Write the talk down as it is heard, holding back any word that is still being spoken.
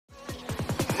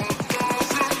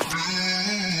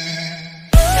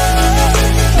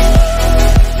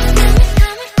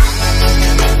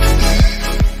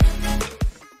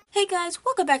guys,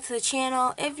 welcome back to the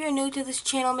channel. If you're new to this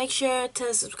channel, make sure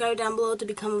to subscribe down below to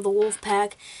become the Wolf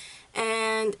Pack.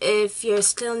 And if you're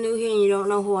still new here and you don't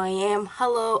know who I am,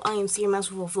 hello, I am Sierra Mouse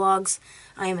Wolf Vlogs.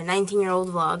 I am a 19-year-old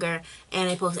vlogger, and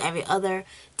I post every other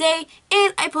day,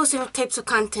 and I post different types of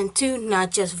content too,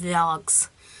 not just vlogs.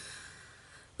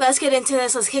 Let's get into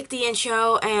this. Let's kick the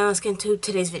intro, and let's get into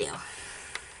today's video.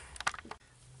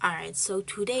 Alright, so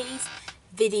today's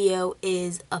video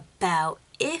is about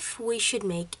if we should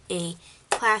make a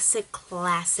classic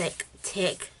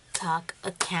TikTok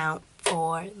account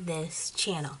for this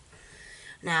channel.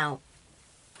 Now,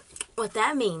 what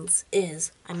that means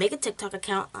is I make a TikTok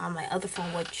account on my other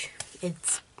phone, which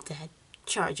it's dead,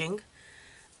 charging.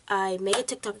 I make a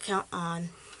TikTok account on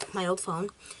my old phone,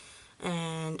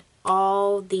 and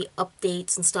all the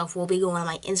updates and stuff will be going on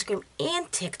my Instagram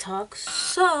and TikTok.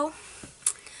 So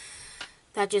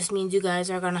that just means you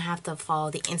guys are going to have to follow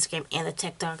the Instagram and the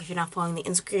TikTok. If you're not following the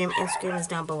Instagram, Instagram is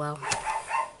down below.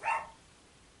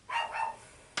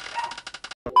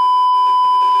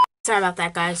 Sorry about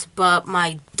that, guys, but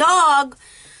my dog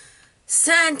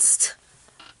sensed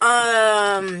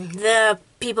the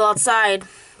people outside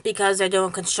because they're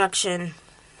doing construction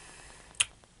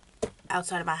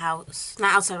outside of my house.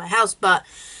 Not outside of my house, but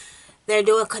they're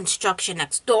doing construction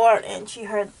next door, and she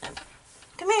heard them.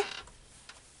 Come here.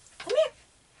 Come here.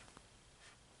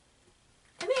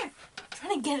 Come here. I'm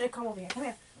trying to get her to come over here. Come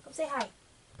here. Come say hi.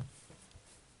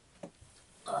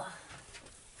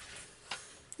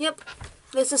 Yep.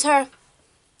 This is her.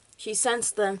 She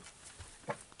sensed them.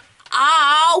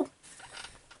 Ow!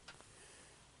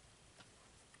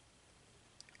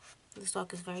 This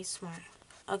dog is very smart.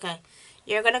 Okay.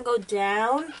 You're gonna go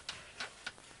down.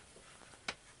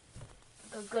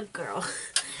 A good girl.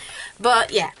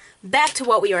 But yeah, back to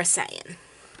what we were saying.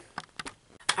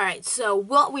 Alright, so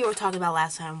what we were talking about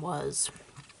last time was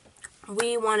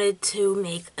we wanted to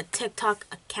make a TikTok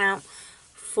account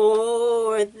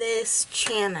for this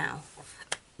channel.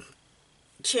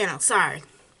 Sorry.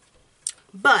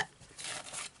 But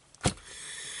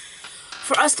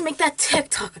for us to make that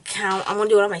TikTok account, I'm going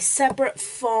to do it on my separate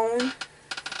phone.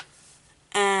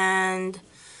 And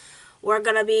we're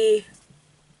going to be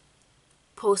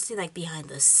posting like behind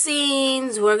the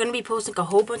scenes. We're going to be posting a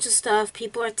whole bunch of stuff.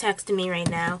 People are texting me right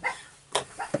now.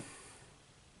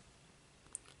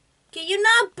 Can you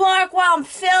not bark while I'm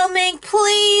filming,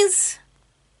 please?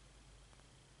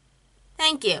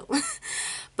 Thank you.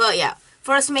 But yeah,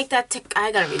 for us to make that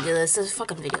I gotta redo this. This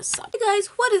fucking video sucks. Hey guys,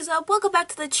 what is up? Welcome back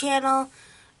to the channel.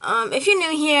 If you're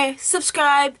new here,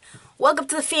 subscribe. Welcome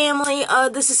to the family.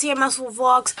 This is Sierra Mouse Wolf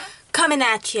Vlogs coming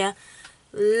at you.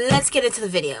 Let's get into the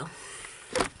video.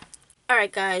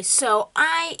 Alright guys, so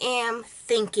I am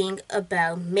thinking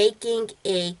about making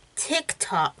a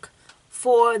TikTok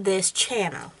for this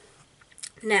channel.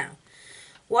 Now,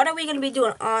 what are we going to be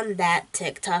doing on that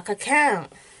TikTok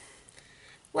account?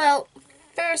 Well,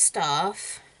 first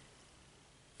off,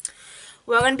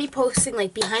 we're going to be posting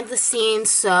like behind the scenes.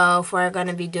 So if we're going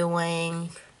to be doing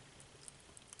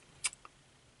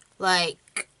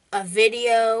like a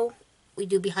video, we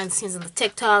do behind the scenes on the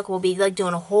TikTok. We'll be like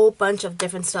doing a whole bunch of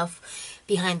different stuff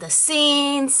behind the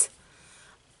scenes,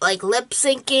 like lip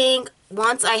syncing.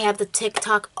 Once I have the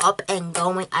TikTok up and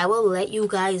going, I will let you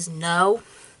guys know.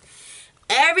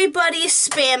 Everybody's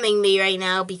spamming me right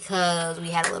now because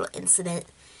we had a little incident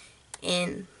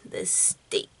in the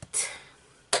state.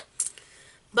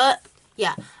 But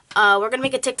yeah, we're gonna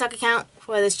make a TikTok account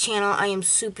for this channel. I am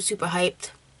super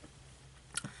hyped.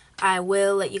 I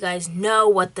will let you guys know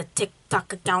what the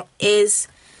TikTok account is.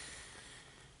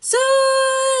 So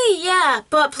yeah,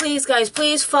 but please guys,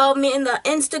 please follow me in the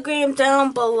Instagram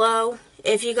down below.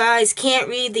 If you guys can't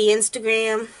read the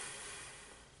Instagram,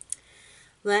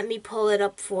 let me pull it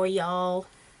up for y'all.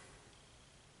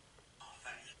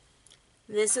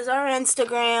 This is our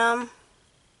Instagram.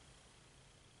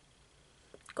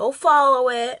 Go follow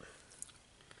it,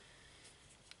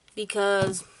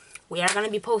 because we are going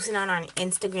to be posting on our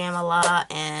Instagram a lot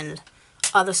and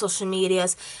other social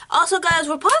medias. Also guys,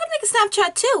 we're probably going to make a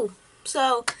Snapchat too.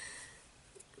 So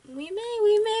we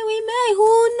may,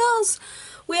 who knows?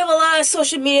 We have a lot of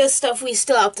social media stuff we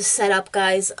still have to set up,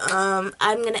 guys. I'm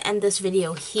going to end this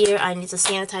video here. I need to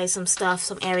sanitize some stuff,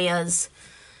 some areas.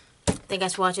 Thank you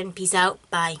guys for watching. Peace out.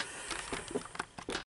 Bye.